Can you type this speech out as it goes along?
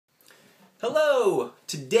Hello!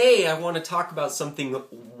 Today I want to talk about something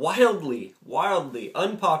wildly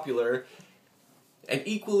unpopular and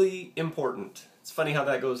equally important. It's funny how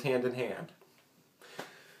that goes hand in hand.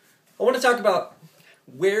 I want to talk about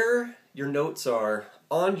where your notes are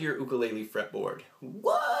on your ukulele fretboard.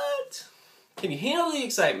 What? Can you handle the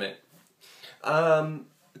excitement? A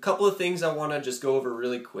couple of things I want to just go over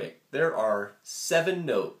really quick. There are 7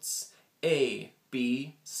 notes. A,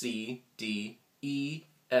 B, C, D, E,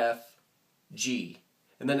 F, G.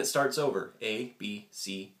 And then it starts over. A, B,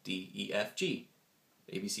 C, D, E, F, G.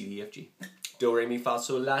 A, B, C, D, E, F, G. Do, re, mi, fa,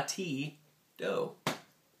 sol, la, ti, do.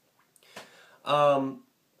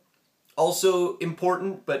 Also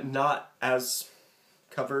important, but not as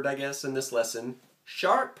covered, I guess, in this lesson,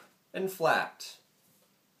 sharp and flat.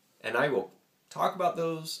 And I will talk about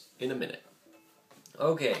those in a minute.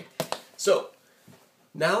 Okay, so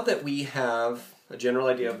now that we have a general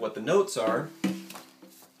idea of what the notes are,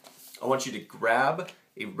 I want you to grab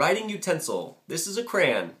a writing utensil. This is a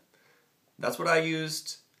crayon. That's what I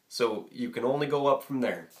used, so you can only go up from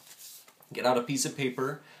there. Get out a piece of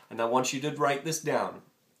paper, and I want you to write this down.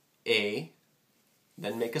 A,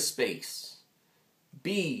 then make a space.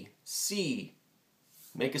 B, C,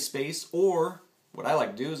 make a space, or what I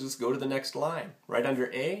like to do is just go to the next line. Right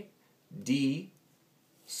under A, D,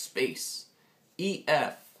 space. E,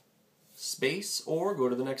 F, space, or go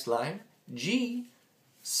to the next line. G,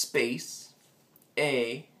 space,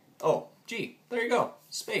 A, oh, G, there you go,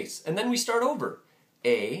 space. And then we start over.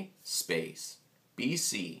 A, space, B,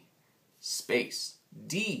 C, space,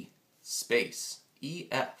 D, space, E,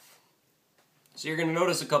 F. So you're going to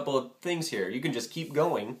notice a couple of things here. You can just keep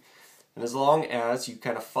going, and as long as you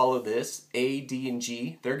kind of follow this, A, D, and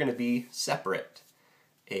G, they're going to be separate.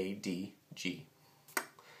 A, D, G.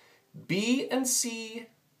 B and C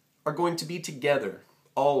are going to be together,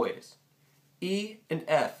 always. E and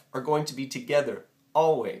F are going to be together,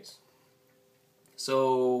 always.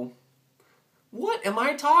 So, what am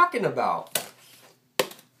I talking about?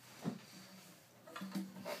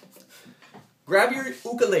 Grab your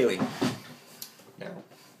ukulele now,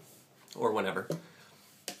 or whenever.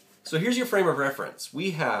 So here's your frame of reference.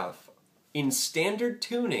 We have, in standard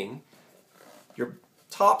tuning, your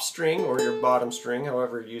top string or your bottom string,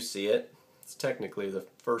 however you see it. It's technically the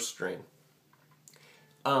first string.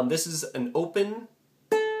 This is an open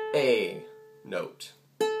A note.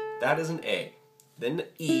 That is an A. Then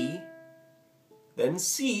E, then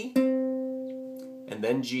C, and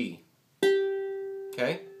then G.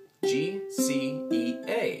 Okay? G, C, E,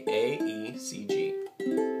 A. A, E, C, G.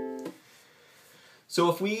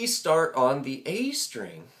 So if we start on the A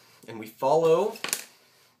string and we follow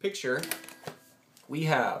picture, we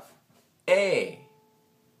have A,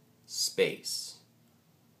 space,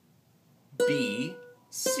 B,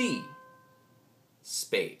 C,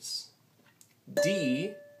 space,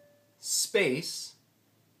 D, space,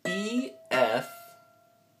 E, F,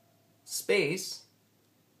 space,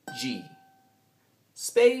 G,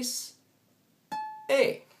 space,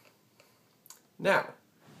 A. Now,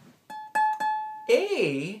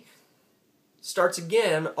 A starts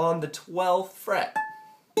again on the 12th fret.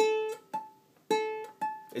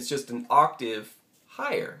 It's just an octave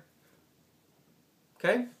higher.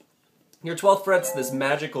 Okay? Your 12th fret's this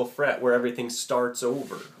magical fret where everything starts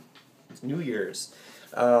over. It's New Year's.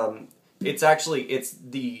 It's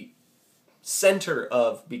the center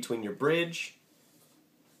of between your bridge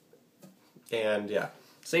and, yeah,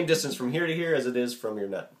 same distance from here to here as it is from your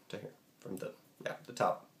nut to here. From the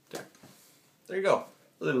top there. There you go.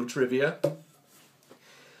 A little trivia.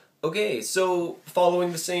 Okay, so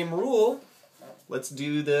following the same rule, let's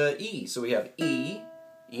do the E. So we have E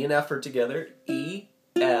and F are together. E,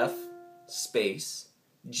 F, space,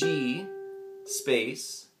 G,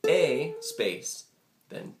 space, A, space,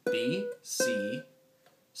 then B, C,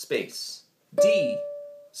 space, D,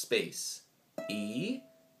 space, E,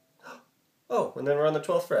 oh, and then we're on the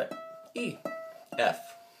 12th fret, E,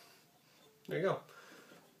 F, there you go,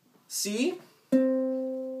 C,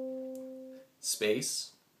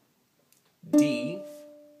 space, D,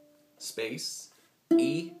 space,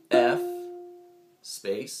 E, F,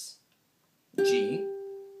 space, G,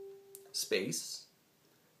 space,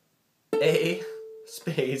 A,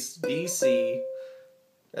 space, B, C,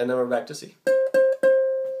 and then we're back to C.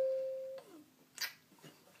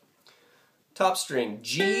 Top string,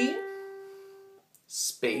 G,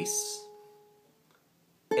 space,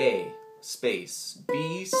 A, space,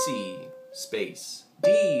 B, C, space,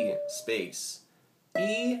 D, space,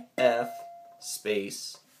 E, F,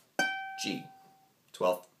 space, G.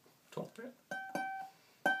 12th fret.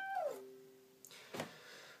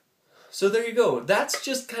 So there you go. That's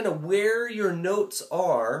just kind of where your notes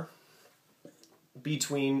are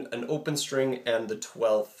between an open string and the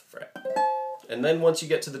 12th fret. And then once you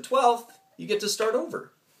get to the 12th, you get to start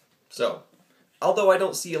over. So, although I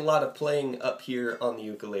don't see a lot of playing up here on the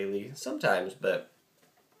ukulele, sometimes, but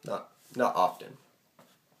not often.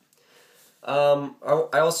 I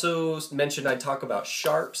also mentioned I'd talk about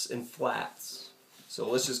sharps and flats. So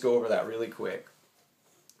let's just go over that really quick.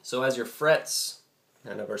 So as your frets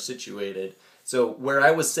kind of are situated, so where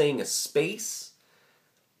I was saying a space,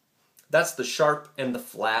 that's the sharp and the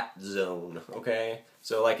flat zone, okay?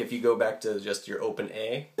 So like if you go back to just your open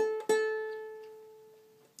A,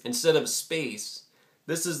 instead of space,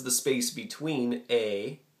 this is the space between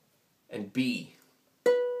A and B.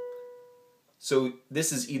 So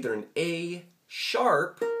this is either an A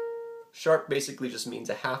sharp, sharp basically just means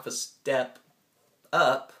a half a step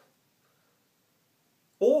up,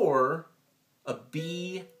 or a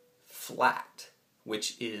B flat,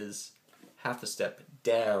 which is half a step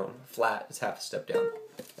down. Flat is half a step down.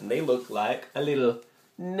 And they look like a little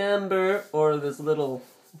number, or this little,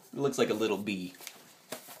 it looks like a little B,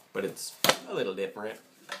 but it's a little different.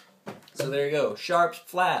 So there you go, sharps,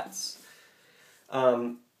 flats.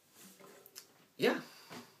 Yeah,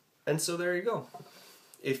 and so there you go.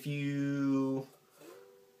 If you,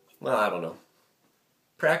 well, I don't know,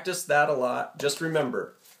 practice that a lot. Just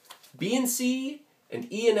remember, B and C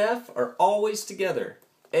and E and F are always together.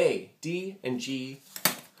 A, D, and G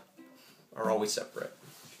are always separate.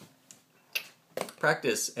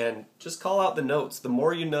 Practice and just call out the notes. The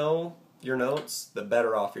more you know your notes, the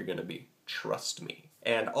better off you're going to be. Trust me.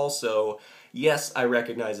 And also, yes, I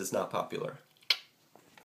recognize it's not popular.